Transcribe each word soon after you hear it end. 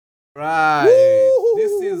Right.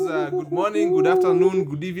 This is good morning, good afternoon,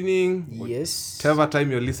 good evening. Yes. Whatever time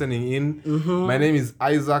you're listening in. My name is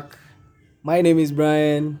Isaac. My name is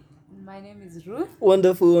Brian. My name is Ruth.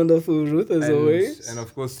 Wonderful, wonderful Ruth, as always. And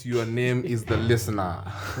of course, your name is the listener.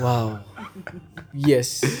 Wow.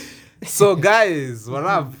 Yes. So, guys, what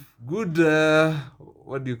up? Good,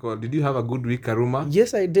 what do you call? Did you have a good week, Karuma?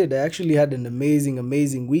 Yes, I did. I actually had an amazing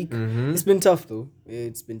week. It's been tough, though.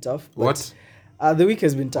 It's been tough. But, What? The week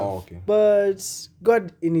has been tough. Oh, okay. But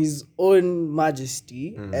God, in His own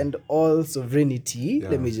majesty and all sovereignty,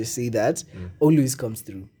 let me just say that, always comes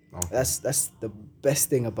through. Okay. That's the best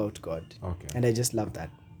thing about God. Okay. And I just love that.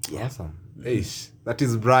 Yeah. Awesome. Eish, that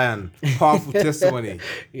is Brian. Powerful testimony.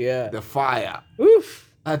 Yeah. The fire. Oof.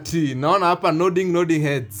 Ati, naona hapa nodding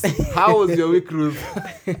heads. How was your week, Ruth?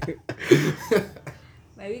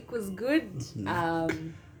 My week was good.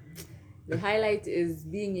 The highlight is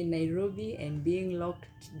being in Nairobi and being locked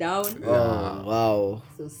down. Oh, wow.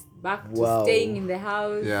 So back to Wow. staying in the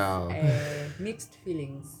house. Yeah. Mixed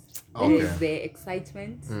feelings. Okay. There is the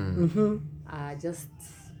excitement. Just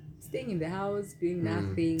staying in the house, doing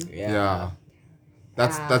nothing. Yeah.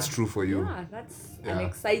 That's true for you. Yeah, that's Yeah. an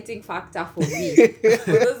exciting factor for me.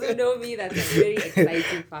 For those who know me, that's a very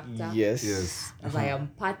exciting factor. Yes. Yes. As I am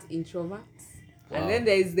part introvert. And then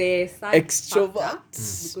there's the side Extrovert. factor,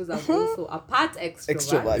 because I'm also a part extrovert.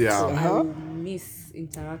 Extrovert. Yeah. So Uh-huh. I miss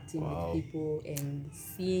interacting with people and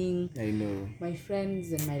seeing I know. my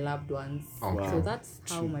friends and my loved ones. Okay. So that's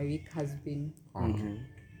how my week has been. Okay.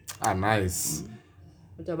 Ah, nice.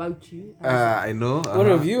 What about you? I know. One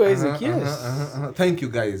of you, Isaac, yes. Thank you,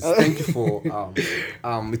 guys. Thank you for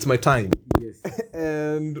it's my time. Yes.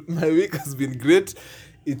 And my week has been great.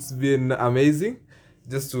 It's been amazing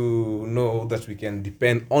just to know that we can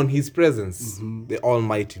depend on His presence, the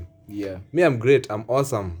Almighty. Yeah. Me, I'm great. I'm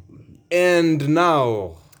awesome. And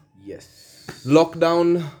now, Yes.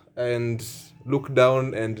 lockdown and look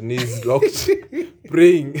down and knees locked,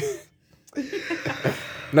 praying.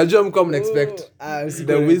 Najua mko mna-expect I was the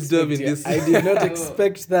gonna wisdom in expect, this. I did not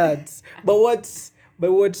expect that. But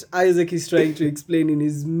what Isaac is trying to explain in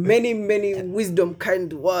his many wisdom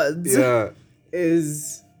kind words Yeah.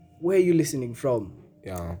 is where you listening from.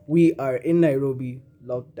 Yeah. We are in Nairobi,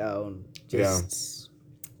 locked down, just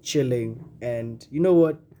chilling, and you know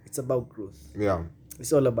what? It's about growth. Yeah.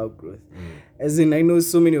 It's all about growth. As in, I know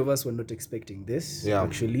so many of us were not expecting this, Yeah.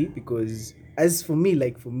 actually, because for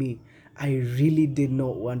me, I really did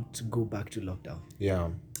not want to go back to lockdown. Yeah.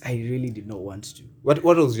 I really did not want to. What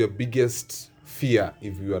was your biggest fear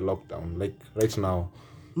if you were locked down? Like right now?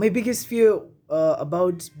 My biggest fear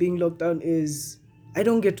about being locked down is I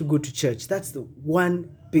don't get to go to church. That's the one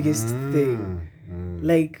biggest thing.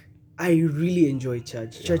 Like, I really enjoy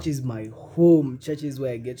church. Church is my home. Church is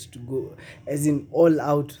where I get to go, as in all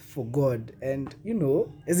out for God. And,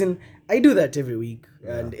 as in, I do that every week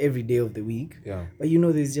and every day of the week. Yeah. But,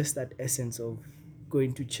 there's just that essence of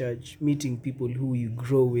going to church, meeting people who you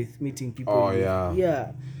grow with, meeting people. Oh, yeah.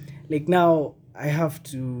 Yeah. Like now, I have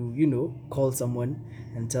to, call someone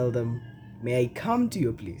and tell them, may I come to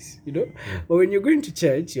your place, But when you're going to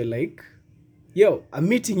church, you're like, yo, I'm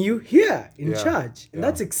meeting you here in church. And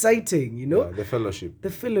that's exciting, Yeah, the fellowship. The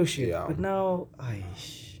fellowship. Yeah. But now,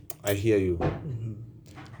 I hear you.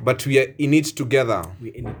 But we are in it together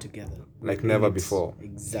we're in it together. like We're never in it. before.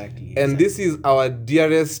 Exactly. And this is our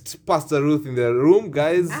dearest Pastor Ruth in the room,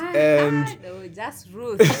 guys. And No, just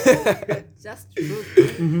Ruth. Just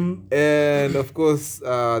Ruth. and of course,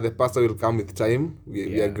 the pastor will come with time.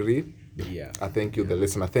 We agree. Yeah. I thank you, the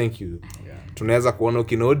listener. Thank you. Tunaweza kuona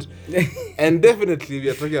ukinod. And definitely we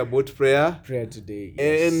are talking about prayer. Prayer today.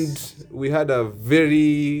 And we had a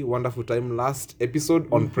very wonderful time last episode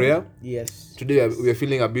on prayer. Yes. Today we are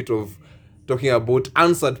feeling a bit of talking about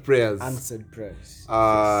answered prayers. Answered prayers.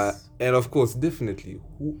 And of course, definitely,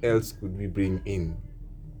 who else could we bring in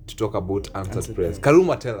to talk about answered prayers?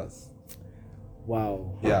 Karuma, tell us.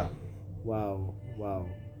 Wow. Yeah. Wow.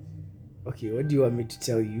 Okay, what do you want me to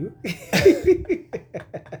tell you?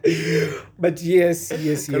 But yes.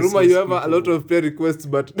 Karuma, you have a lot of prayer requests,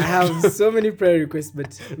 but I have so many prayer requests,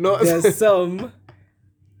 but No. there are some.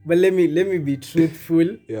 But let me be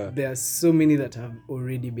truthful. Yeah. There are so many that have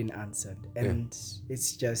already been answered, and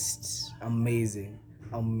it's just amazing.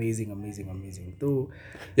 Though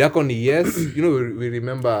yako ni yes. We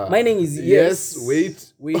remember. my name is yes.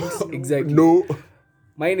 Wait. Exactly. No.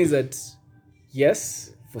 Mine is at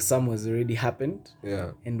yes for some has already happened,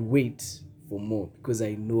 Yeah. and wait for more because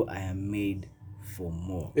I know I am made for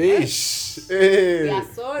more. Ish. Hey. We are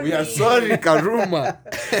sorry. We are sorry, Karuma.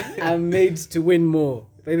 I'm made to win more.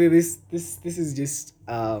 By the way, this is just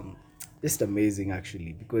just amazing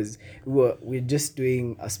actually, because we're just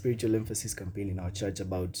doing a spiritual emphasis campaign in our church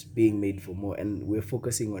about being made for more, and we're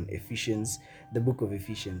focusing on Ephesians, the book of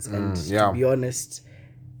Ephesians. And yeah. to be honest,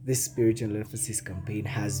 this spiritual emphasis campaign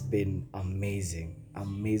has been amazing.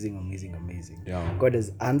 Yeah. God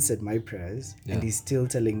has answered my prayers, and He's still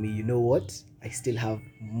telling me, you know what? I still have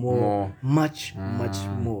much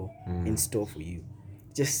more in store for you.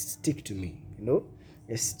 Just stick to me, you know?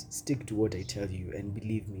 Just stick to what I tell you and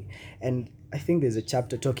believe me. And I think there's a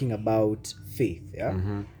chapter talking about faith,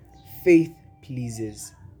 yeah? Faith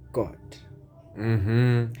pleases God.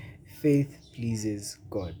 Faith pleases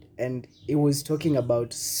God. And it was talking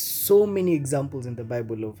about so many examples in the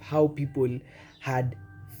Bible of how people had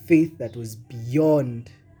faith that was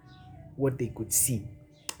beyond what they could see,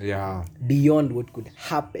 Yeah. beyond what could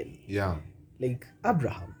happen. Yeah. Like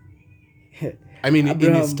Abraham. I mean, in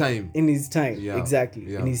Abraham, his time. In his time, Yeah. exactly.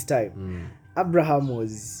 Yeah. In his time. Abraham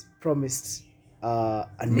was promised a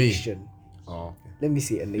nation. Oh, okay. Let me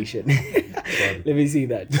say a nation. Let me see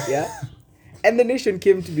that. Yeah. And the nation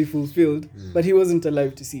came to be fulfilled, but he wasn't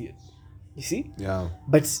alive to see it. You see? Yeah.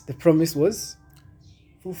 But the promise was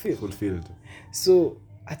fulfilled. So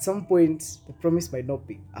at some point, the promise might not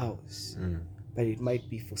be ours, but it might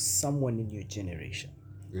be for someone in your generation.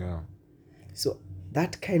 Yeah. So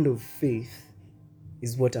that kind of faith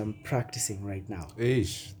is what I'm practicing right now.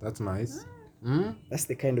 Ish, that's nice. That's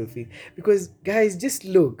the kind of faith. Because guys, just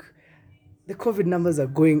look, the COVID numbers are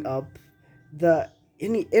going up.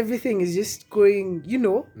 Everything is just going, you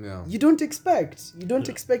know. Yeah. You don't expect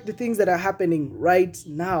the things that are happening right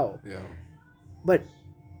now. Yeah. But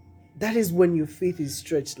that is when your faith is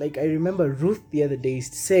stretched. Like I remember Ruth the other day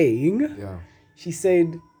saying, Yeah. she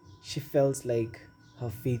said she felt like her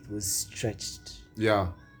faith was stretched. Yeah.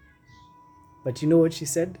 But you know what she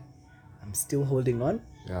said? I'm still holding on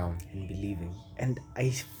Yeah. and believing. And I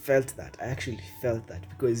felt that. I actually felt that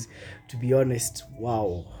because, to be honest,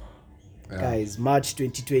 wow. Yeah. Guys, March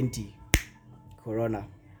 2020, Corona.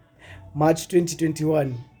 March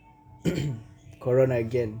 2021, Corona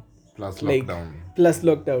again. Plus Like, lockdown. Plus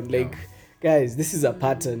lockdown. Like, guys, this is a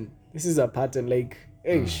pattern. Like,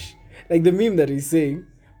 like the meme that is saying,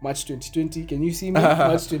 March 2020, can you see me?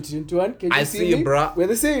 March 2021, can you I see see you, me? bruh. We're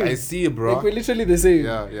the same. I see you, bro. Like, we're literally the same.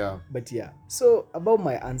 Yeah, yeah. But yeah. So, about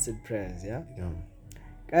my answered prayers, yeah? Yeah.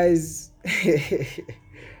 Guys,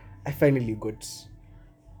 I finally got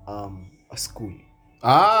a school.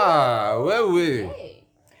 Wait. Hey.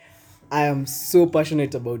 I am so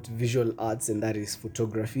passionate about visual arts, and that is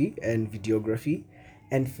photography and videography.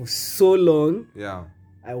 And for so long, Yeah.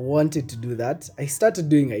 I wanted to do that. I started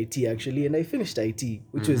doing IT actually, and I finished IT,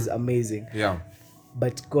 which was amazing. Yeah.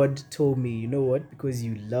 But God told me, you know what? Because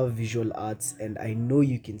you love visual arts, and I know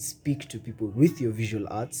you can speak to people with your visual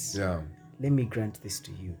arts, Yeah. let me grant this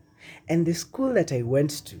to you. And the school that I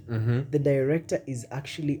went to, the director is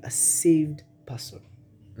actually a saved person.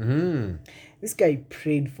 This guy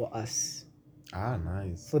prayed for us.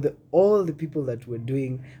 Nice. For all the people that were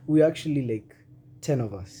doing, we were actually like 10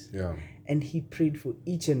 of us. Yeah. And he prayed for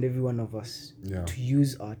each and every one of us Yeah. to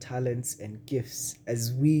use our talents and gifts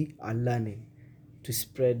as we are learning to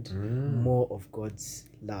spread more of God's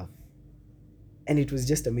love. And it was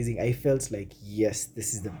just amazing. I felt like, yes,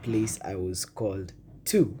 this is the place I was called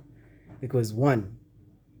to. Because one,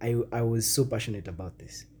 I was so passionate about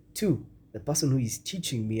this. Two, the person who is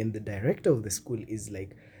teaching me and the director of the school is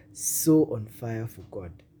like so on fire for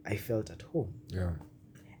God. I felt at home. Yeah.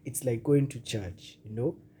 It's like going to church, you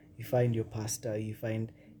know? You find your pastor, you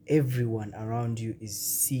find everyone around you is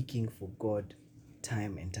seeking for God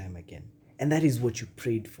time and time again. And that is what you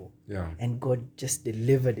prayed for. Yeah. And God just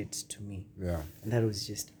delivered it to me. Yeah. And that was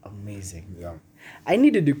just amazing. Yeah. I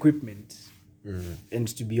needed equipment. And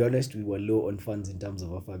to be honest, we were low on funds in terms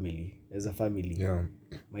of our family. As a family. Yeah.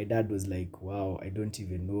 My dad was like, wow, I don't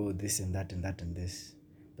even know this and that and that and this.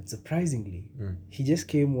 But surprisingly, he just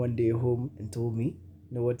came one day home and told me,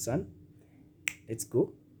 you know what, son? Let's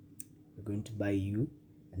go. We're going to buy you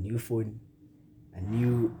a new phone, a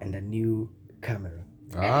new camera.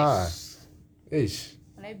 Ish.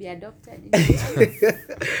 Can I be adopted?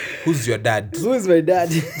 Who's your dad? Who's my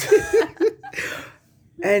dad?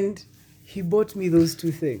 And he bought me those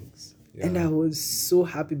two things. Yeah. And I was so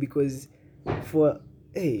happy because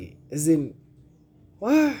as in,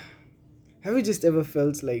 wow, have you just ever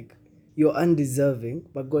felt like you're undeserving,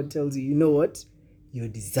 but God tells you, you know what? You're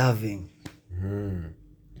deserving.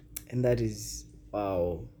 And that is,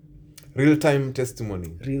 wow. Real-time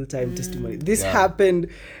testimony. Real-time testimony. This happened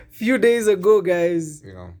few days ago, guys.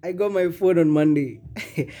 Yeah. I got my phone on Monday.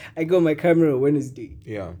 I got my camera Wednesday.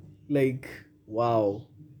 Yeah. Like, wow.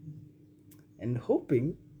 And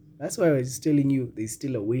hoping That's why I was telling you there's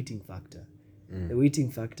still a waiting factor. The waiting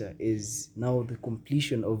factor is now the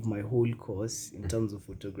completion of my whole course in terms of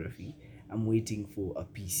photography. I'm waiting for a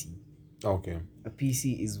PC. Okay. A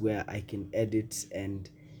PC is where I can edit and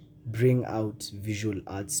bring out visual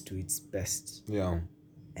arts to its best. Yeah.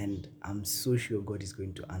 And I'm so sure God is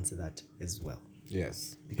going to answer that as well.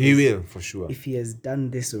 Yes. He will, for sure. If He has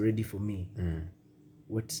done this already for me,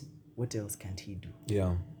 what else can't He do?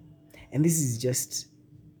 Yeah. And this is just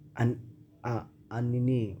an I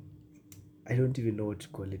don't even know what to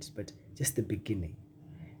call it, but just the beginning.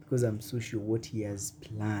 Because I'm so sure what He has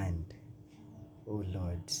planned, oh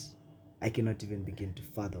Lord, I cannot even begin to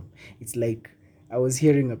fathom. It's like I was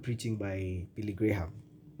hearing a preaching by Billy Graham.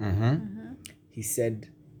 He said,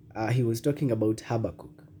 he was talking about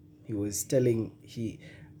Habakkuk. He was telling,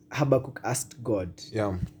 Habakkuk asked God,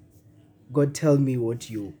 Yeah. God, tell me what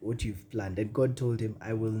you've planned. And God told him,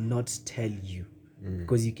 I will not tell you,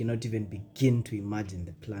 because you cannot even begin to imagine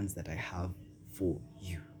the plans that I have for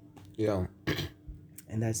you. Yeah.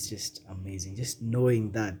 And that's just amazing. Just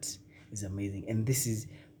knowing that is amazing. And this is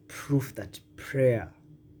proof that prayer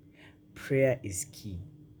is key.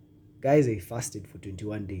 Guys, I fasted for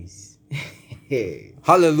 21 days.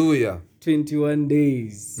 Hallelujah. 21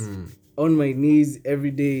 days on my knees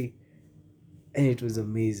every day, and it was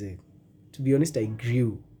amazing. To be honest, I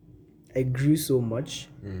grew so much.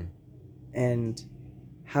 And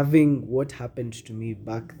having what happened to me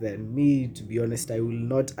back then, to be honest, I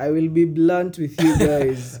will be blunt with you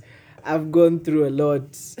guys. I've gone through a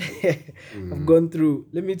lot. I've gone through,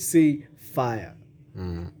 let me say, fire.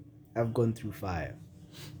 I've gone through fire.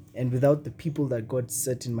 And without the people that God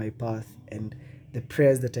set in my path and the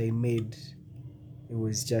prayers that I made, it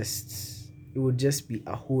would just be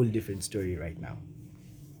a whole different story right now.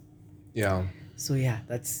 Yeah. So yeah,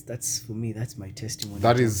 that's for me. That's my testimony.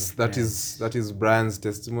 That is Brian's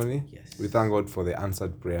testimony. Yes. We thank God for the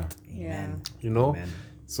answered prayer. Amen. You know. Amen.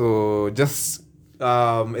 So just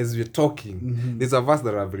as we're talking, there's a verse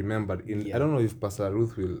that I've remembered. I don't know if Pastor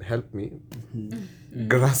Ruth will help me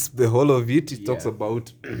grasp the whole of it. It talks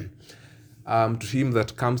about to him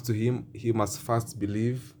that comes to him, he must first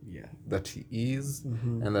believe that he is,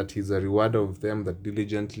 and that he's a rewarder of them that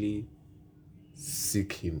diligently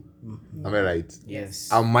seek him. Am I right? Yes.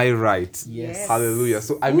 Am I right? Yes. Hallelujah.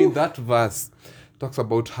 So I mean that verse talks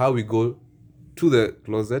about how we go to the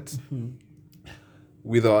closet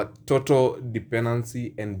with our total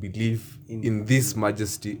dependency and belief in this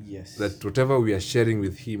majesty. Yes. That whatever we are sharing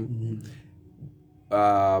with him,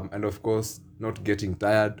 and of course not getting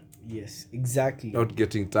tired. Yes, exactly. Not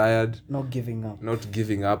getting tired. Not giving up. Not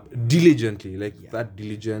giving up. Diligently, that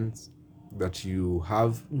diligence that you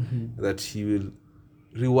have, that he will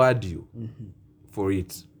reward you for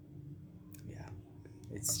it. Yeah.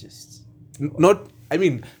 It's just Not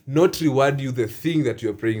reward you the thing that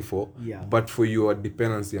you're praying for, but for your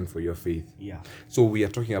dependency and for your faith. Yeah. So we are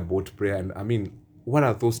talking about prayer, and what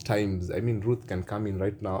are those times? Ruth can come in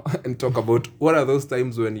right now and talk about what are those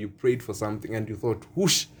times when you prayed for something and you thought,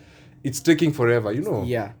 whoosh, it's taking forever,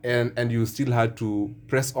 Yeah. And you still had to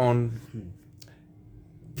press on,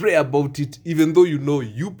 pray about it, even though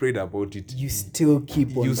you prayed about it. You still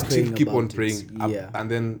keep on praying. Yeah. And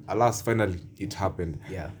then, alas, finally, it happened.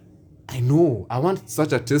 Yeah. I know. I want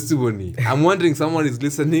such a testimony. I'm wondering someone is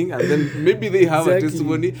listening, and then maybe they have a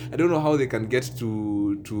testimony. I don't know how they can get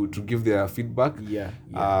to give their feedback. Yeah.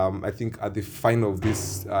 I think at the final of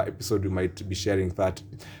this episode, we might be sharing that.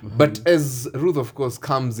 But as Ruth, of course,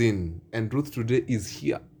 comes in, and Ruth today is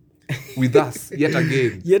here with us yet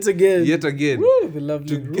again. Yet again. Woo, the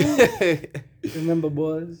lovely Ruth. Remember,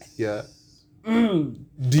 boys? Yeah. Do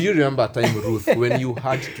you remember a time, Ruth, when you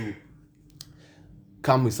had to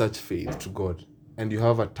come with such faith to God and you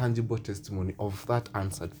have a tangible testimony of that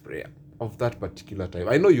answered prayer, of that particular time?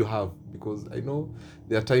 I know you have, because I know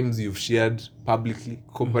there are times you've shared publicly,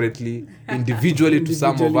 corporately, individually to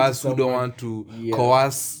some of us who don't want to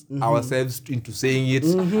coerce ourselves into saying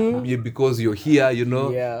it because you're here, and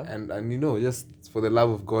just for the love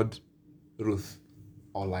of God, Ruth,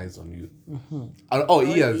 all eyes on you. All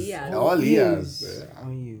ears. All ears.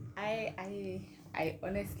 On you. I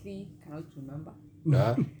honestly cannot remember.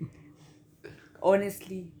 Yeah.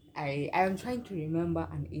 Honestly, I am trying to remember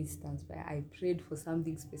an instance where I prayed for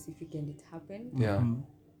something specific and it happened. Yeah.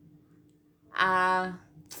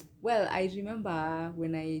 Well, I remember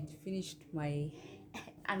when I finished my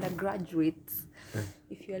undergraduate.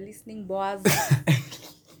 If you're listening, boys.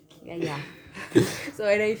 Yeah. So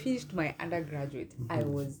when I finished my undergraduate, I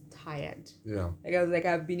was tired. Yeah. Like I was like,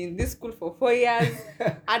 I've been in this school for 4 years,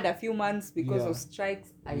 had a few months because Yeah. of strikes.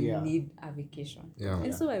 I Yeah. need a vacation. Yeah.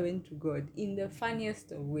 And so I went to God in the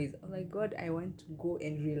funniest of ways. I was like, God, I want to go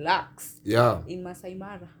and relax Yeah. in Masai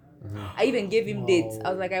Mara. I even gave him dates.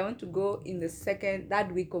 I was like, I want to go in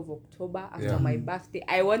that week of October after Yeah. my birthday.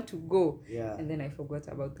 I want to go. Yeah. And then I forgot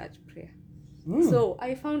about that prayer. Mm. So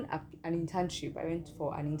I found an internship. I went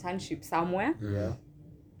for an internship somewhere Yeah.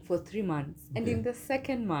 for 3 months. And in the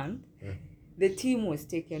second month, Yeah. the team was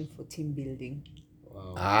taken for team building.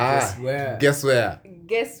 Wow. Ah. Guess where? Guess where?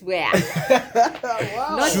 Guess where?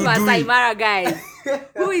 Wow. Not Should Masai we? Mara, guys.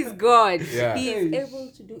 Who is God? Yeah. He is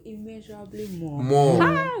able to do immeasurably more.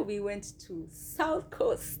 More. We went to South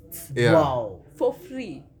Coast Yeah. Wow. for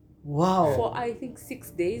free Wow. for I think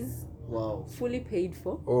 6 days, Wow. fully paid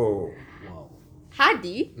for. Oh. Wow.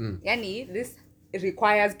 Hadi, yani this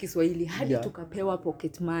requires Kiswahili. Hadi Yeah. tukapewa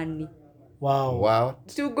pocket money Wow. Wow.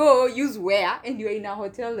 to go use where, and you're in a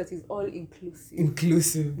hotel that is all inclusive.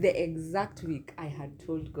 Inclusive. The exact week I had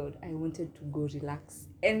told God I wanted to go relax,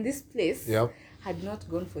 and this place Yep. had not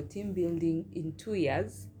gone for team building in 2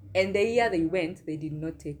 years, and the year they went, they did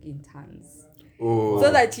not take interns. Oh.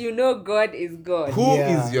 So that you know God is God. Who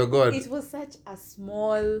Yeah. is your God? It was such a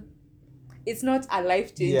small, it's not a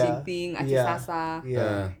life-changing Yeah. thing. Ati Yeah. sasa,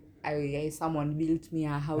 Yeah. someone built me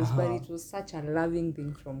a house, but Uh-huh. it was such a loving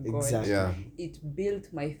thing from God. Exactly. Yeah. It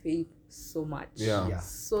built my faith so much. Yeah. Yeah.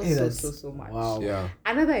 So, Hey, so, that's- so much. Wow. Yeah.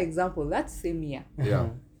 Another example, that same year, Yeah.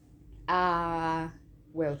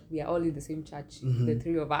 well, we are all in the same church, Mhm. the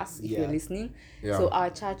three of us, if Yeah. you're listening. Yeah. So our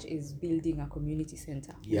church is building a community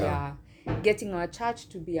center. Yeah. We are getting our church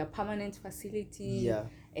to be a permanent facility Yeah.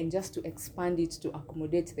 and just to expand it to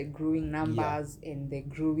accommodate the growing numbers and the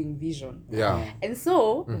growing vision. Yeah. And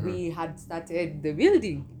so we had started the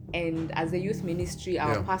building, and as a youth ministry,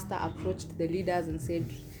 our Yeah. pastor approached the leaders and said,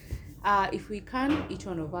 if we can, each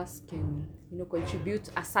one of us can, contribute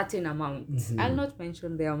a certain amount. I'll not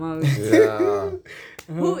mention the amount. Yeah.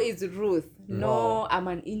 Who is Ruth? No, I'm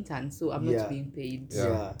an intern, so I'm Yeah. not being paid.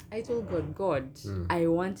 Yeah. I told God, I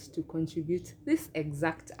want to contribute this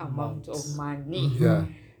exact amount of money. Yeah.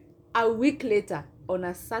 A week later, on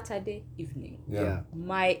a Saturday evening, Yeah.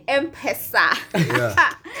 my M-Pesa Yeah.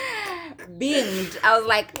 beamed. I was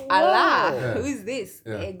like, Allah, Yeah. who is this?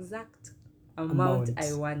 Yeah. The exact amount Amount.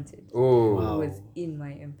 I wanted Oh. Wow. was in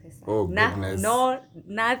my M-Pesa. Oh, goodness.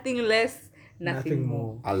 Nothing less, nothing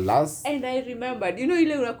more. Alas. And I remembered,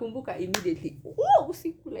 ile unakumbuka immediately. Oh,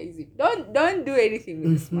 usikula hizi. Don't do anything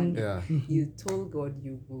with this money. Yeah. You told God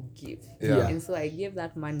you will give. Yeah. And so I gave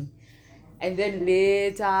that money. And then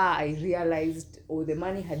later I realized, the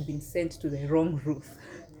money had been sent to the wrong Ruth.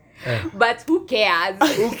 But who cares?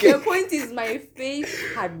 The point is my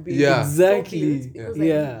faith had been Yeah. Exactly. so built because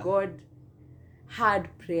Yeah. I knew God had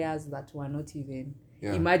prayers that were not even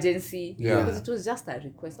Yeah. emergency, Yeah. because it was just a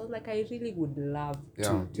request. I was like, I really would love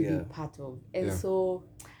Yeah. to Yeah. be part of. And Yeah. so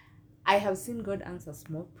I have seen God answer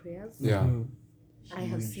small prayers. Yeah. I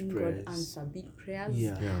have Huge seen prayers. God answer big prayers.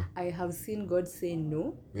 Yeah. Yeah. I have seen God say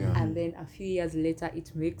no, Yeah. and then a few years later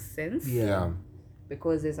it makes sense. Yeah. Yeah.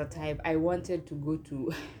 Because there's a time I wanted to go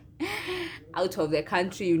to out of the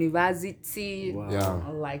country university. Wow.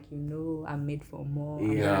 Yeah. Like, I'm made for more.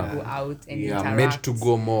 Yeah. I'm gonna go out and Yeah. interact Made to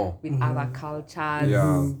go more. with other cultures.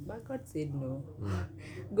 Yeah. But God said no.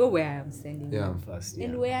 Go where I am sending Yeah. you. First,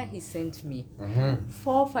 And yeah. where he sent me, Mm-hmm.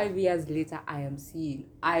 4 or 5 years later, I am seeing.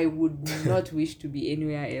 I would not wish to be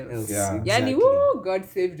anywhere else. Yeah. Exactly. Yani, woo, God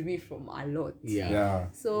saved me from a lot. Yeah. Yeah.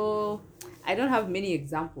 So I don't have many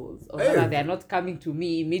examples, or Hey. rather, they are not coming to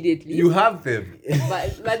me immediately. You have them.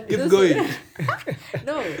 but Keep those- going.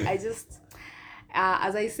 No, I just.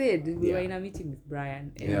 As I said, we Yeah. were in a meeting with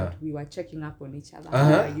Brian and Yeah. we were checking up on each other.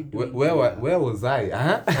 How are you doing? Where was I?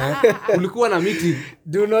 Ulikuwa na meeting.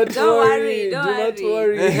 Do not Don't worry. worry, Do don't not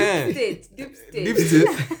worry. worry. Deep state. Deep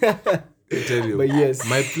state. I tell you. But yes.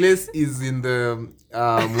 My place is in the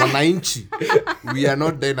Mwananchi. We are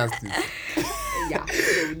not dynasties. Yeah.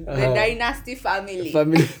 So the dynasty family.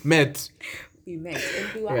 Family. Met. We met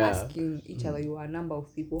and we were Yeah. asking each other, you were a number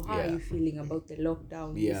of people, how Yeah. are you feeling about the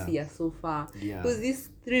lockdown Yeah. this year so far? Yeah. Because these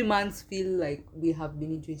 3 months feel like we have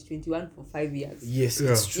been in 2021 for 5 years. Yes,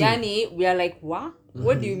 Yeah. it's true. Yani, we are like, what?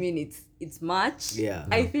 What do you mean it's March? Yeah.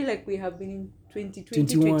 I feel like we have been in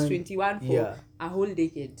 2020, 21. 2021 for Yeah. a whole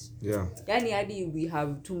decade. Yeah. Yani, hadi we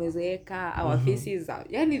have tumezeeka, our faces are,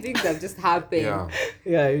 yani things have just happened. Yeah.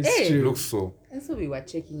 Yeah, it's Hey. true. Looks so. And so we were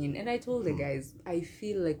checking in, and I told the guys, I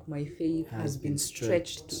feel like my faith has been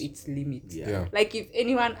stretched to its limit. Yeah. Yeah. Like if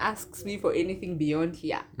anyone asks me for anything beyond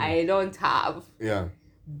here, I don't have. Yeah.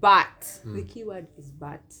 But the key word is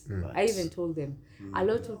but. I even told them a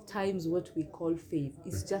lot of times what we call faith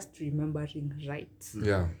is just remembering right.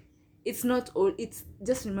 Yeah. It's not all, it's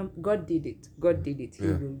just remember God did it. God did it. He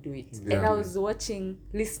Yeah. will do it. Yeah. And I was watching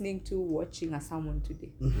a sermon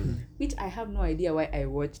today, which I have no idea why I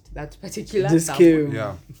watched that particular Just sermon. came.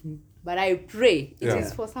 Yeah. But I pray it Yeah.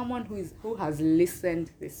 is for someone who has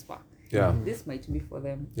listened this far. Yeah. This might be for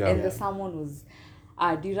them. Yeah. And Yeah. the sermon was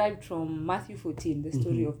derived from Matthew 14, the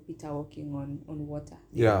story of Peter walking on water.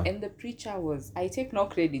 Yeah. And the preacher was, I take no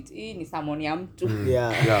credit. Hii ni sermon ya mtu.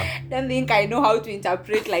 Yeah. Yeah. Don't think I know how to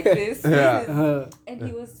interpret like this. Yeah. This is- and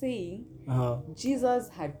he was saying Jesus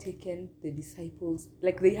had taken the disciples,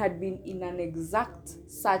 like they had been in an exact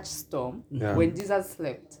such storm Yeah. when Jesus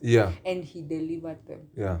slept, Yeah. and he delivered them.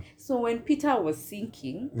 Yeah. So when Peter was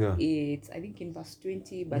sinking, Yeah. it's I think in verse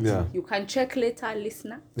 20, but Yeah. you can check later,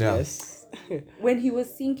 listener. Yeah. Yes. When he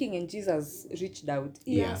was sinking and Jesus reached out,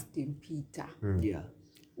 he Yeah. asked him, Peter, Yeah.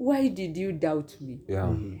 why did you doubt me?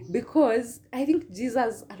 Yeah. Because I think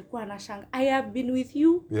Jesus alikuwa anashanga, I have been with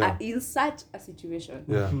you Yeah. in such a situation,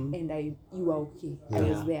 Yeah. and you are okay. I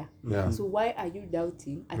was there. Yeah. So why are you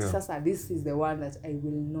doubting? At Yeah. sasa, this is the one that I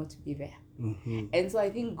will not be there. And so I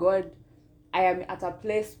think God, I am at a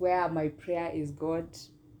place where my prayer is, God,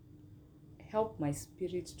 help my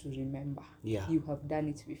spirit to remember. Yeah. You have done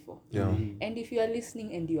it before. Yeah. And if you are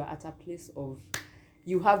listening and you are at a place of,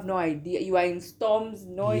 you have no idea, you are in storms,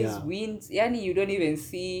 noise, Yeah. winds, yani you don't even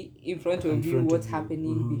see in front of you what's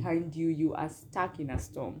happening behind you, you are stuck in a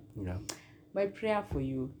storm. Yeah. My prayer for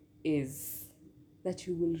you is that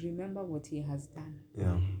you will remember what he has done,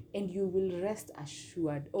 Yeah. and you will rest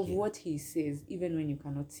assured of what he says even when you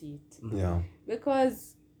cannot see it, Yeah.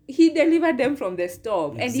 because he delivered them from the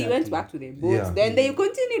storm and he went Exactly. back to the boat. Yeah. Then they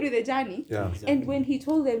continued with the journey. Yeah. And when he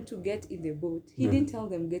told them to get in the boat, he didn't tell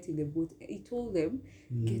them get in the boat. He told them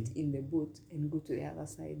get in the boat and go to the other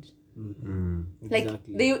side. Like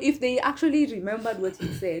Exactly. if they actually remembered what he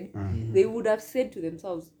said, they would have said to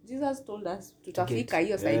themselves, Jesus told us tutafika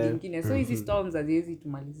hiyo side ingine, so hizi storms haziwezi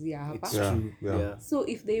tumalizia hapa. It's Yeah. true. Yeah. Yeah. So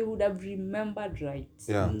if they would have remembered right,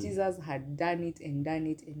 Yeah. Jesus had done it and done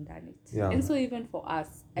it and done it. Yeah. And so even for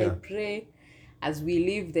us, I Yeah. pray as we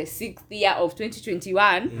live the 6th year of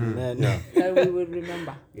 2021, Amen. Yeah. that we will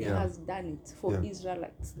remember he Yeah. has done it for Yeah.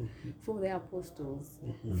 Israelites, for the apostles,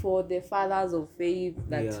 for the fathers of faith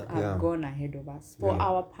that Yeah. have Yeah. gone ahead of us, for Yeah.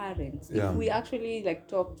 our parents. Yeah. If we actually like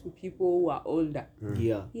talk to people who are older,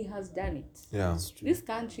 Yeah. he has done it. Yeah. It's true. This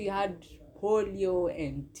country had polio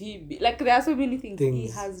and TB. Like there are so many things. He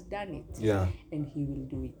Things. has done it. Yeah. And he will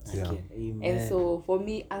do it. Yeah. Okay. Amen. And so for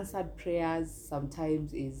me, answered prayers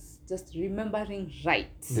sometimes is just remembering right.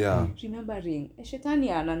 Yeah. Remembering. Shetani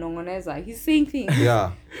ananongoneza. He's saying things.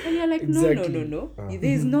 Yeah. And you're like, Exactly. no.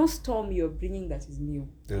 There is no storm you're bringing that is new.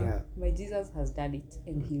 Yeah. My Jesus has done it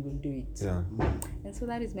and he will do it. Yeah. And so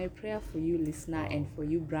that is my prayer for you, listener, and for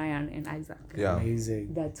you, Brian and Isaac. Yeah.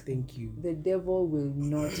 Amazing. That Thank you. the devil will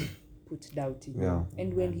not put doubt in Yeah. you.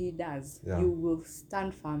 And when he does, Yeah. you will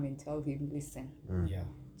stand firm and tell him, listen, Yeah.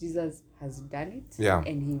 Jesus has done it Yeah.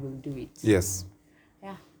 and he will do it. Yes.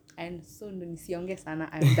 Yeah. And so nisionge sana,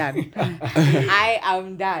 I'm done. I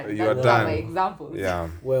am done. You are Those done. my examples. Yeah.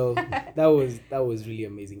 Well, that was really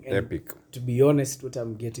amazing. And Epic. to be honest, what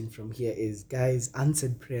I'm getting from here is, guys,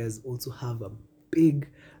 answered prayers also have a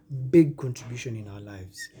big contribution in our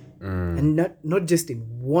lives, and not just in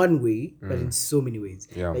one way, but in so many ways.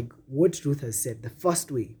 Yeah. Like what Ruth has said, the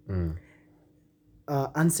first way,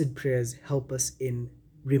 answered prayers help us in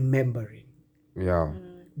remembering Yeah.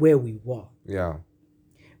 where we were, Yeah.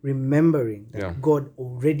 remembering that Yeah. God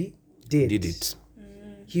already did it.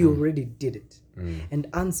 He already did it. And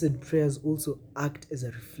answered prayers also act as a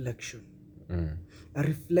reflection. A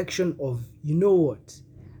reflection of, you know what?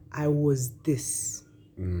 I was this,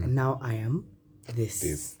 and now I am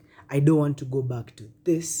this. I don't want to go back to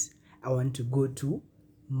this. I want to go to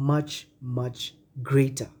much, much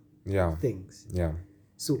greater Yeah. things. Yeah.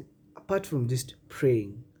 So, apart from just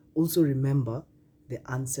praying, also remember the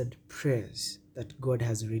answered prayers that God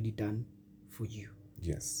has already done for you.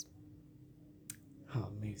 Yes. How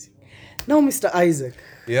amazing. Now, Mr. Isaac,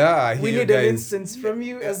 Yeah. I we hear need you an guys. instance from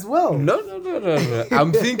you as well. No.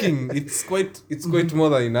 I'm thinking it's quite more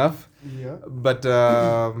than enough. Yeah. But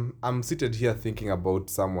I'm seated here thinking about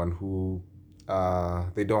someone who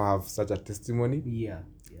they don't have such a testimony, Yeah.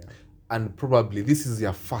 and probably this is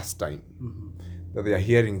their first time that they are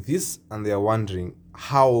hearing this, and they are wondering,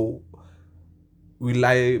 how will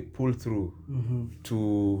I pull through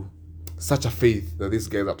to such a faith that these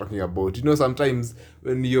guys are talking about? You know, sometimes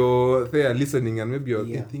when you're there listening and maybe you're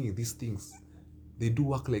Yeah. thinking these things, they do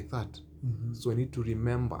work like that. So I need to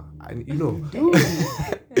remember. And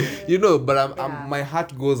but my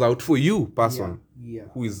heart goes out for you, person Yeah.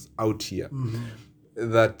 who is out here.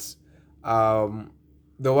 That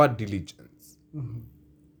the word diligence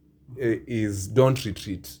is don't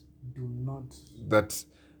retreat. Do not. That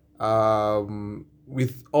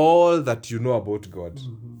with all that you know about God,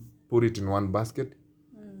 put it in one basket,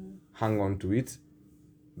 hang on to it.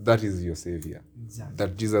 That is your savior. Exactly.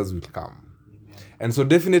 That Jesus will come. And so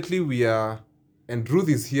definitely we are, and Ruth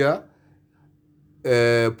is here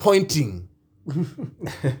pointing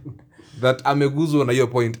that ameguzwa na hiyo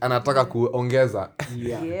point, anataka kuongeza.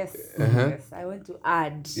 Yeah. Yes, yes. I want to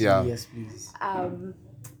add. Yeah. Yes, please.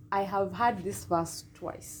 I have had this verse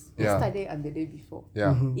twice, Yeah. yesterday and the day before,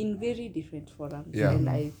 Yeah. in very different forums. Yeah.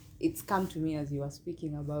 And it's come to me as you were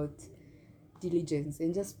speaking about diligence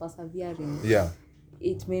and just persevering. Yeah.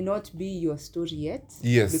 It may not be your story yet.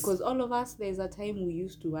 Yes. Because all of us, there's a time we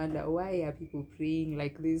used to wonder, why are people praying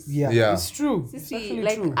like this? Yeah. Yeah. It's true. It's See, actually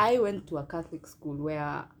like true. I went to a Catholic school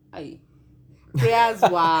where prayers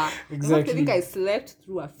were. Exactly. I think I slept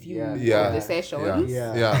through a few Yeah. of the sessions.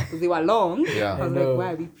 Yeah. Yeah. They were long. Yeah. I was I know. like,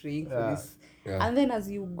 why are we praying for this? Yeah. And then as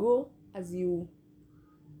you go, as you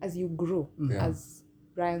grow, Yeah. as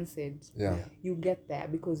Brian said, Yeah. you get there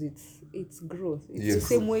because it's growth. It's Yes. the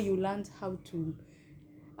same way you learned how to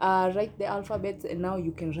write the alphabet, and now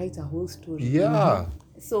you can write a whole story. Yeah.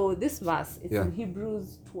 So this verse, it's Yeah. in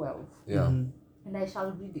Hebrews 12, Yeah. and I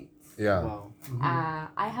shall read it. Yeah. Wow.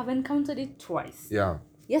 I have encountered it twice. Yeah.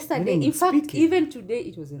 Yesterday, Meaning in fact, speaking. even today,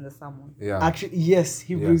 it was in the sermon. Yeah. Actually, yes,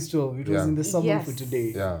 Hebrews 12. It was Yeah. in the sermon Yes. for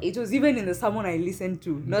today. Yeah. It was even in the sermon I listened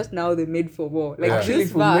to, not now the Made for More. Like Yeah. Actually,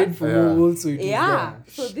 this for verse, Made for Yeah. More also, it was yeah. there.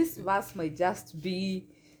 So this verse might just be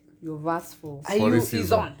your verse for Are you- this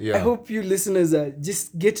season. Yeah. I hope you listeners are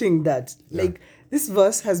just getting that. Yeah. Like, this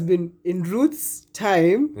verse has been in Ruth's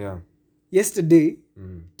time Yeah. yesterday,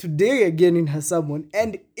 today again in her sermon,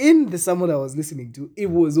 and in the sermon I was listening to, it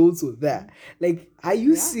was also there. Like, are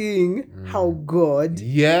you seeing how God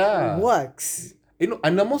Yeah. works?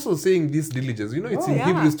 And I'm also saying this diligence. It's in yeah.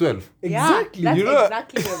 Hebrews 12. Exactly. Yeah, that's You know-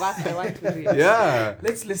 exactly the verse I want to read. Yeah.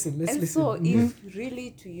 Let's listen. Let's And listen. so, if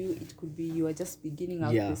really to you, it could be you are just beginning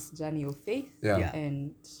out Yeah. this journey of faith, Yeah.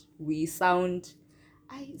 and we sound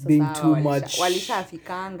Being too much.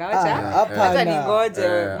 Walishafikanga. hapana. Wacha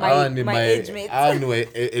ningoje Hawa ni my age mates. hawa ni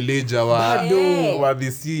Elijah wa Bado. wa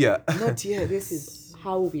this year. Not yet. This is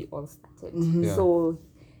how we all started. Yeah. So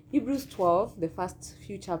Hebrews 12, the first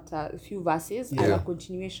few verses, are Yeah. a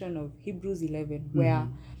continuation of Hebrews 11, where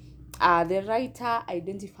the writer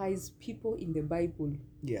identifies people in the Bible,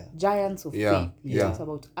 Yeah. giants of Yeah, faith. He yeah. talks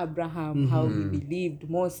about Abraham, how he believed,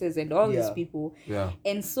 Moses, and all these Yeah. people. Yeah.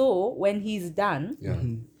 And so when he's done, Yeah.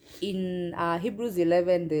 in Hebrews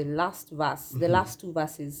 11, the last verse, the last two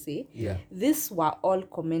verses say, Yeah. these were all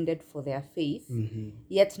commended for their faith,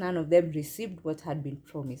 yet none of them received what had been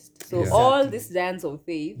promised. So Yeah. all these giants of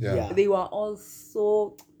faith, Yeah. they were all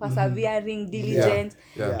so persevering, diligent.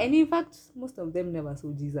 Yeah. And in fact, most of them never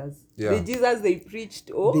saw Jesus. Yeah. The Jesus they preached,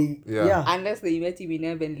 Yeah. Yeah. unless they met him in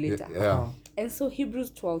heaven later. Yeah. And so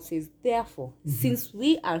Hebrews 12 says, therefore, since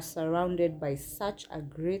we are surrounded by such a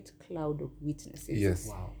great cloud of witnesses, Yes.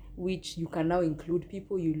 Wow. which you can now include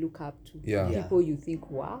people you look up to, Yeah. Yeah. people you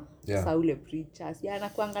think, wow, Yeah. Saule preachers,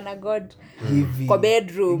 anakuanga na God Hivi. kwa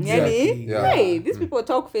bedroom, Exactly. yani, Yeah. hey, these people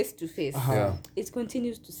talk face to face. Yeah. It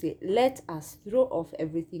continues to say, let us throw off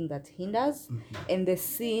everything that hinders and the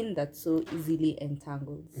sin that so easily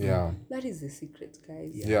entangles. Yeah. That is the secret,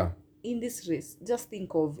 guys. Yeah. In this race, just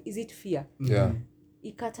think of, is it fear? Yeah.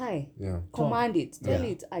 Ikatae. Yeah. Command it. Tell Yeah.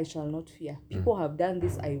 it, I shall not fear. People have done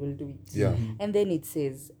this, I will do it. Yeah. And then it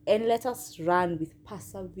says, and let us run with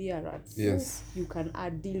perseverance. Yes. You can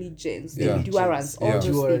add diligence, Yeah. endurance, all Yeah. those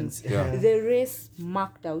Endurance. things. Yeah. The race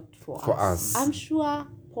marked out for For us. us. I'm sure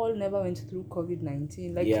Paul never went through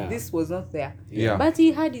COVID-19. Like, Yeah. this was not there. Yeah. But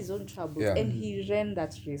he had his own troubles, Yeah. and he ran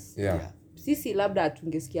that race. Yeah. Sisi labda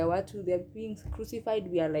tungesikia watu, they're being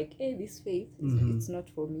crucified, we are like, hey, this faith, it's not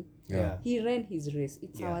for me. Yeah. He ran his race.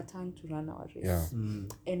 It's Yeah. our turn to run our race. Yeah.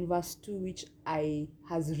 And verse 2, which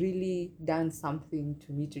has really done something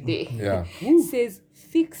to me today, Yeah. says,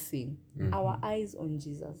 fixing our eyes on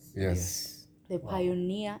Jesus, Yes. the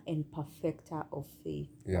pioneer and perfecter of faith.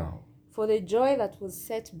 Yeah. For the joy that was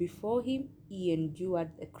set before him, he endured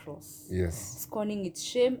the cross, Yes. scorning its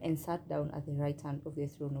shame, and sat down at the right hand of the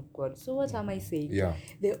throne of God. So what am I saying? Yeah.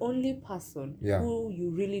 The only person Yeah. who you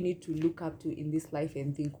really need to look up to in this life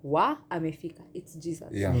and think, "Wa amefika," it's Jesus.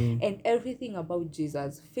 Yeah. And everything about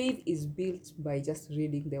Jesus, faith is built by just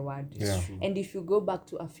reading the word. Yeah. And if you go back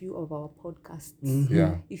to a few of our podcasts,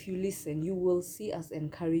 Yeah. if you listen, you will see us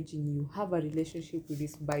encouraging you, have a relationship with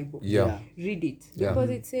this Bible. Yeah. Read it, Yeah. because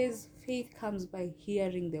it says faith comes by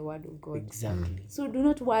hearing the word of God. Exactly. So do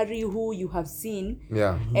not worry who you have seen.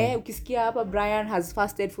 Yeah. Ukisikia hapa Brian has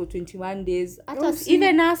fasted for 21 days.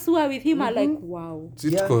 Even us who are with him are like, wow.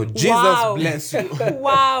 Titko, Jesus Wow. bless you.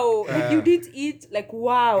 Wow. Like you did eat, like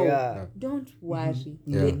wow. Yeah. Don't worry.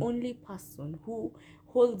 Yeah. The only person who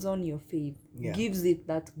holds on your faith, Yeah. gives it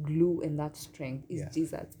that glue and that strength is Yeah.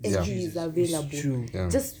 Jesus. And Yeah. he is available. True. Yeah.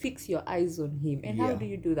 Just fix your eyes on him. And how Yeah. do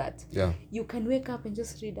you do that? Yeah. You can wake up and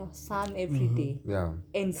just read a psalm every day Yeah.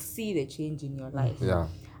 and see the change in your life. Yeah.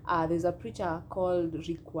 There's a preacher called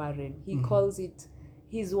Rick Warren. He calls it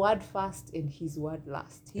his word first and his word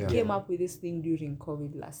last. He Yeah. came up with this thing during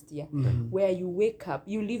COVID last year, where you wake up,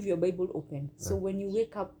 you leave your Bible open. So when you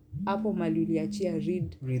wake up, hapo maliuliachia,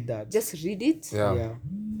 Read that. just read it Yeah. Yeah.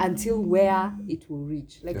 until where it will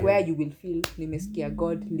reach, like where you will feel nimesikia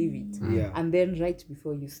God, leave it, Yeah. and then right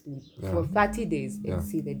before you sleep for 30 days and Yeah.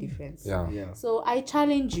 see the difference. Yeah. Yeah. So I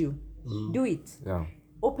challenge you, do it. Yeah.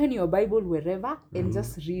 Open your Bible wherever and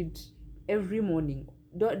just read every morning.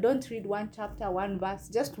 Don't read one chapter, one verse.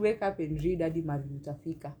 Just wake up and read hadi mahali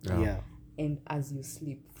utafika. Yeah. And as you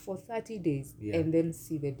sleep for 30 days, Yeah. and then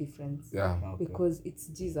see the difference. Yeah. Okay. Because it's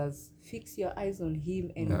Jesus. Fix your eyes on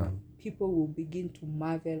him, and people will begin to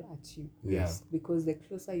marvel at you. Yes. Because the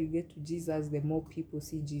closer you get to Jesus, the more people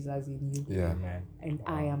see Jesus in you. Yeah. Man. And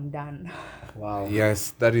I am done. Wow.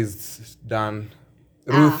 Yes, that is done.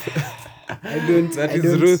 Ruth. I Is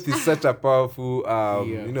don't- Ruth is such a powerful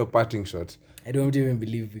parting shot. I don't even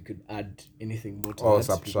believe we could add anything more to Or that,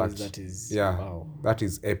 subtract. because that is Yeah. wow. That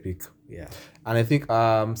is epic. Yeah. And I think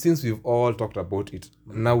since we've all talked about it,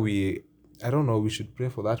 now we should pray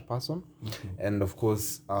for that person. And of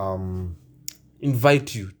course,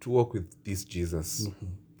 invite you to walk with this Jesus.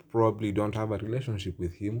 Probably don't have a relationship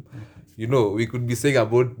with him. We could be saying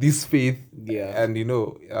about this faith. Yeah. And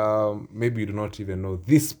maybe you do not even know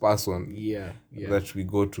this person Yeah. Yeah. that we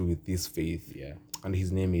go to with this faith. Yeah. And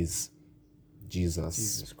his name is Jesus.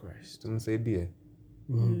 Jesus Christ. Tumsaidie.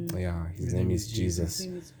 Yeah, his name is Jesus. His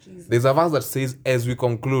name is Jesus. There's a verse that says, as we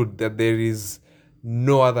conclude, that there is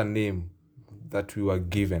no other name that we were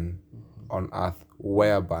given on earth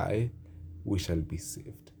whereby we shall be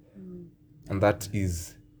saved. And that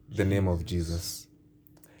is the name of Jesus.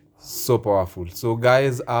 So powerful. So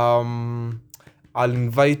guys, I'll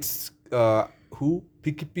invite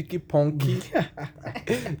Picky Ponky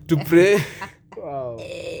to pray. Wow.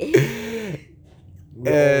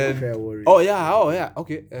 And- Prayer warriors. Oh yeah.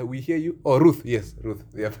 Okay, we hear you. Oh, Ruth. Yes, Ruth.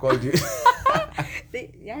 We have called you.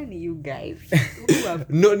 Yani you guys. Who have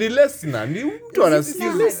No, ni listener. Ni mtu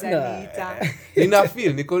anasikiza. listener. Nina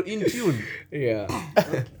feel, niko in tune. Yeah.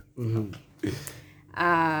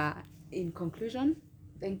 In conclusion,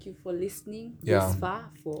 thank you for listening Yeah. this far,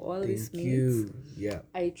 for all these Thank minutes. you. Yeah.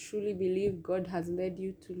 I truly believe God has led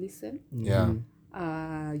you to listen. Yeah.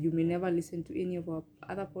 You may never listen to any of our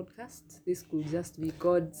other podcasts. This could just be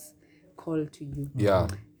God's call to you. Yeah.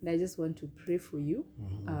 And I just want to pray for you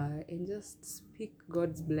and just speak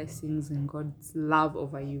God's blessings and God's love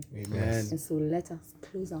over you. Amen. And so let us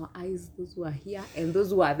close our eyes, those who are here and those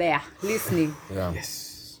who are there listening. Yeah.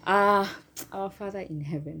 Yes. Our Father in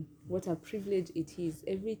heaven, what a privilege it is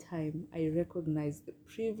every time I recognize the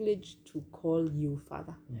privilege to call you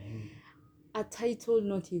Father. A title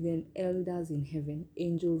not even elders in heaven,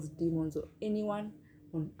 angels, demons, or anyone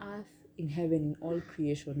on earth, in heaven, in all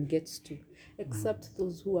creation gets to, except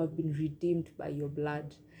those who have been redeemed by your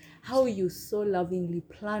blood. How you so lovingly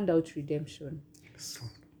planned out redemption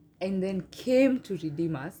and then came to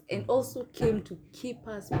redeem us and also came to keep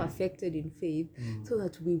us perfected in faith so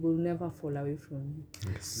that we will never fall away from you.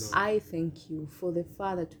 I thank you for the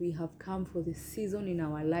far that we have come for this season in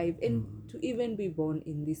our life and to even be born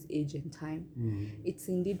in this age and time. It's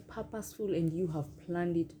indeed purposeful and you have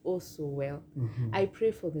planned it oh so well. I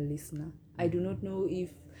pray for the listener. I do not know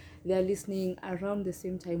if they're listening around the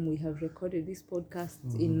same time we have recorded this podcast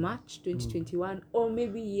in March 2021, or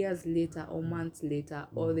maybe years later or months later,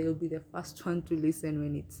 or they'll be the first one to listen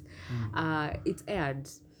when it's aired.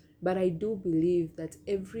 But I do believe that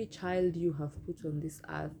every child you have put on this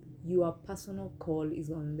earth, your personal call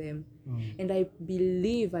is on them And I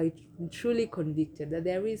believe, I truly convicted that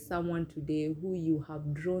there is someone today who you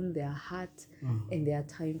have drawn their heart and their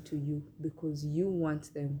time to you because you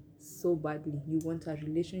want them so badly. You want a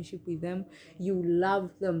relationship with them. You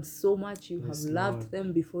love them so much. You have loved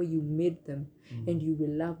them before you made them, and you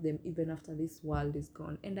will love them even after this world is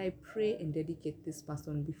gone. And I pray and dedicate this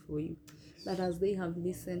person before you, that as they have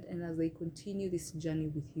listened and as they continue this journey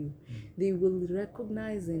with you, they will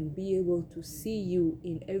recognize and be able to see you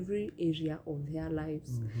in every area of their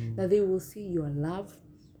lives, that they will see your love,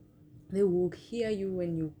 they will hear you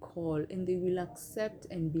when you call, and they will accept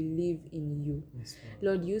and believe in you.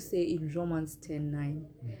 Lord, you say in Romans 10:9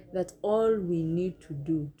 that all we need to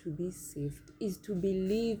do to be saved is to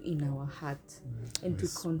believe in our heart and to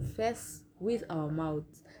confess with our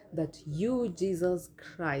mouths that you, Jesus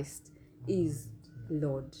Christ, is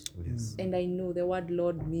Lord. And I know the word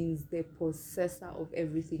Lord means the possessor of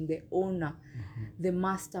everything, the owner, the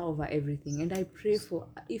master over everything. And I pray for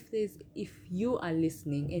if you are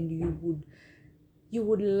listening and you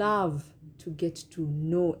would love to get to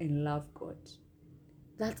know and love God.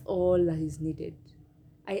 That's all that is needed.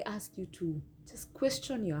 I ask you to just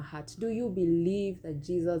question your heart. Do you believe that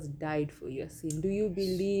Jesus died for your sin? Do you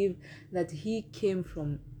believe that he came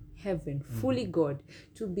from heaven, fully God,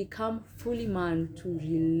 to become fully man, to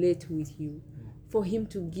relate with you, for him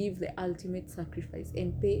to give the ultimate sacrifice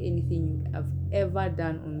and pay anything you have ever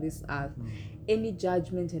done on this earth, any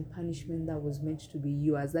judgment and punishment that was meant to be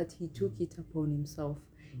yours, that he took it upon himself?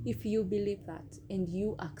 If you believe that and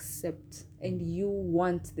you accept and you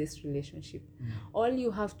want this relationship, all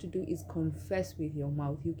you have to do is confess with your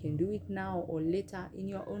mouth. You can do it now or later in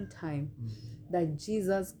your own time, that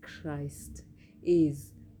Jesus Christ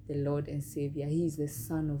is the Lord and Savior. He is the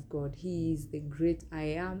Son of God. He is the great I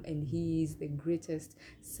am, and he is the greatest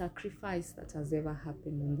sacrifice that has ever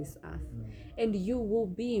happened on this earth. And you will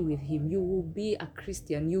be with him. You will be a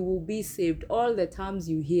Christian. You will be saved. All the terms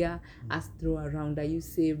you hear us throw around, are you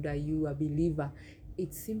saved? Are you a believer?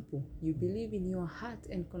 It's simple. You believe in your heart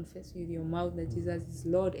and confess with your mouth that Jesus is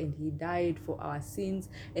Lord and he died for our sins,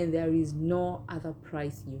 and there is no other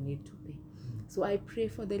price you need to pay. So I pray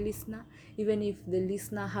for the listener, even if the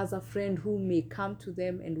listener has a friend who may come to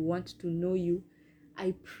them and want to know you,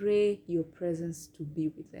 I pray your presence to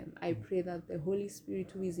be with them. I pray that the Holy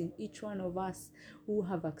Spirit who is in each one of us who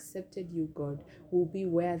have accepted you, God, will be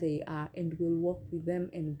where they are and will walk with them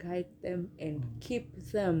and guide them and keep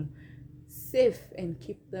them safe and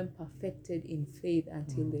keep them perfected in faith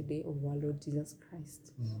until the day of our Lord Jesus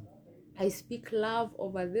Christ. I speak love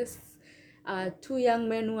over this two young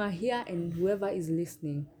men who are here and whoever is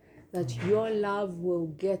listening, that your love will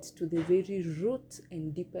get to the very root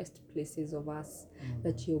and deepest places of us,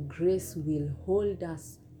 that your grace will hold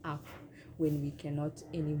us up when we cannot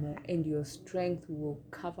anymore, and your strength will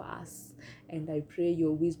cover us. And I pray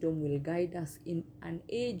your wisdom will guide us in an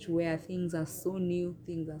age where things are so new,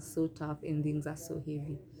 things are so tough, and things are so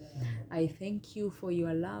heavy. I thank you for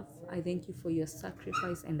your love. I thank you for your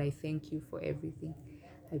sacrifice, and I thank you for everything.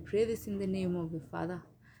 I pray this in the name of the Father.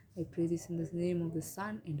 I pray this in the name of the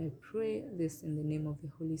Son, and I pray this in the name of the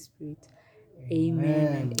Holy Spirit.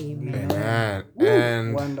 Amen and amen. Amen. Woo,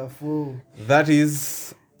 And wonderful. that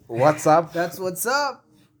is what's up. That's what's up.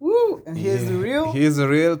 Woo! And here's the real. Here's the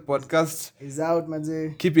real podcast. Is out,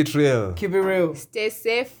 Madze. Keep it real. Keep it real. Stay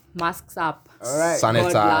safe, masks up. All right.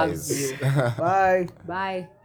 God loves Sanitize. you. Bye. Bye.